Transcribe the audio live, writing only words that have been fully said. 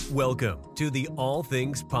Welcome to the All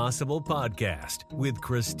Things Possible podcast with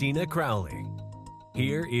Christina Crowley.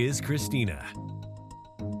 Here is Christina.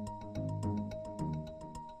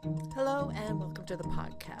 Hello and welcome to the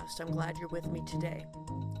podcast. I'm glad you're with me today.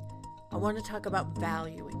 I want to talk about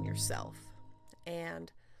valuing yourself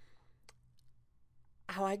and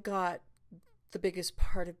how I got the biggest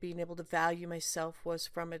part of being able to value myself was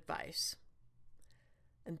from advice.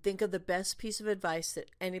 And think of the best piece of advice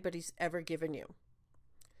that anybody's ever given you.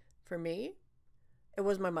 For me, it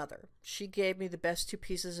was my mother. She gave me the best two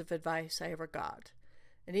pieces of advice I ever got.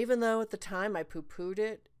 And even though at the time I poo-pooed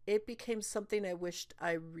it, it became something I wished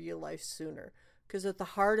I realized sooner. Because at the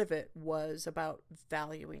heart of it was about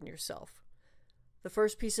valuing yourself. The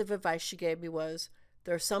first piece of advice she gave me was,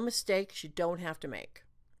 there are some mistakes you don't have to make.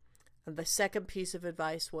 And the second piece of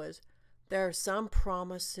advice was, there are some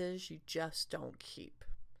promises you just don't keep.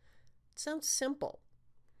 It sounds simple,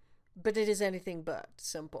 but it is anything but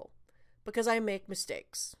simple. Because I make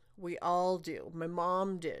mistakes. We all do. My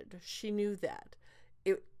mom did. She knew that.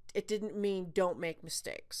 It didn't mean don't make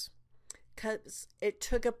mistakes. Because it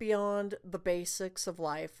took it beyond the basics of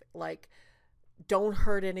life, like don't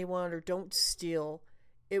hurt anyone or don't steal.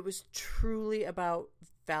 It was truly about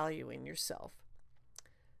valuing yourself.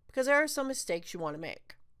 Because there are some mistakes you want to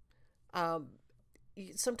make.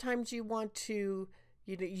 Sometimes you want to,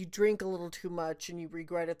 you drink a little too much and you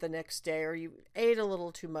regret it the next day, or you ate a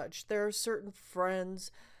little too much. There are certain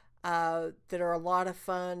friends that are a lot of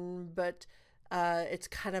fun, but it's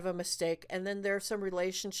kind of a mistake. And then there are some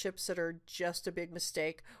relationships that are just a big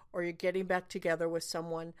mistake, or you're getting back together with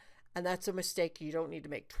someone and that's a mistake you don't need to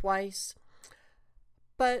make twice.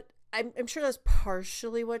 But I'm sure that's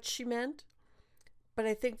partially what she meant. But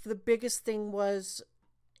I think the biggest thing was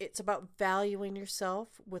it's about valuing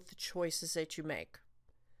yourself with the choices that you make.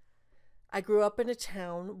 I grew up in a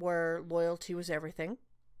town where loyalty was everything,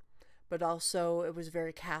 but also it was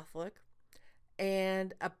very Catholic.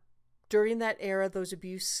 And during that era, those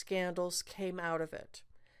abuse scandals came out of it.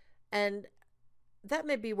 And that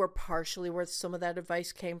may be partially where some of that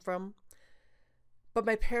advice came from. But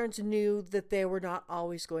my parents knew that they were not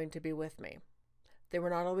always going to be with me. They were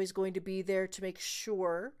not always going to be there to make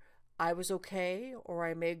sure I was okay or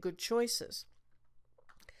I made good choices.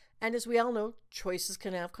 And as we all know, choices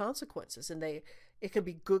can have consequences, and it can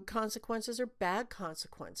be good consequences or bad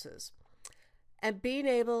consequences. And being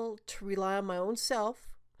able to rely on my own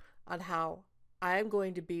self, on how I'm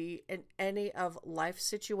going to be in any of life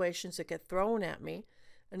situations that get thrown at me,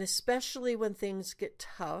 and especially when things get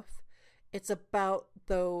tough, it's about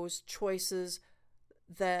those choices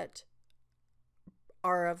that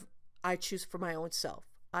I choose for my own self.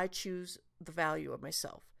 I choose the value of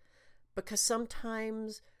myself. Because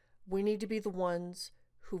sometimes we need to be the ones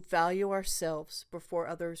who value ourselves before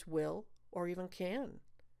others will or even can.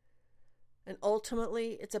 And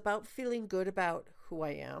ultimately, it's about feeling good about who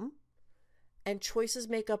I am. And choices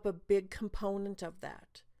make up a big component of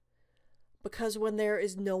that. Because when there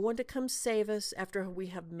is no one to come save us after we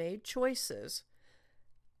have made choices,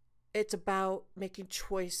 it's about making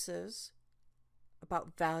choices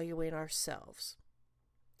about valuing ourselves.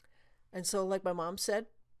 And so, like my mom said,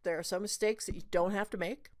 there are some mistakes that you don't have to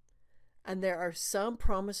make, and there are some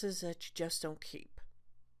promises that you just don't keep.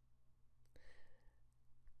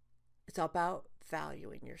 It's about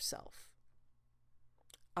valuing yourself.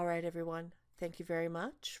 All right, everyone. Thank you very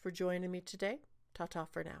much for joining me today. Ta-ta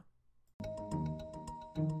for now.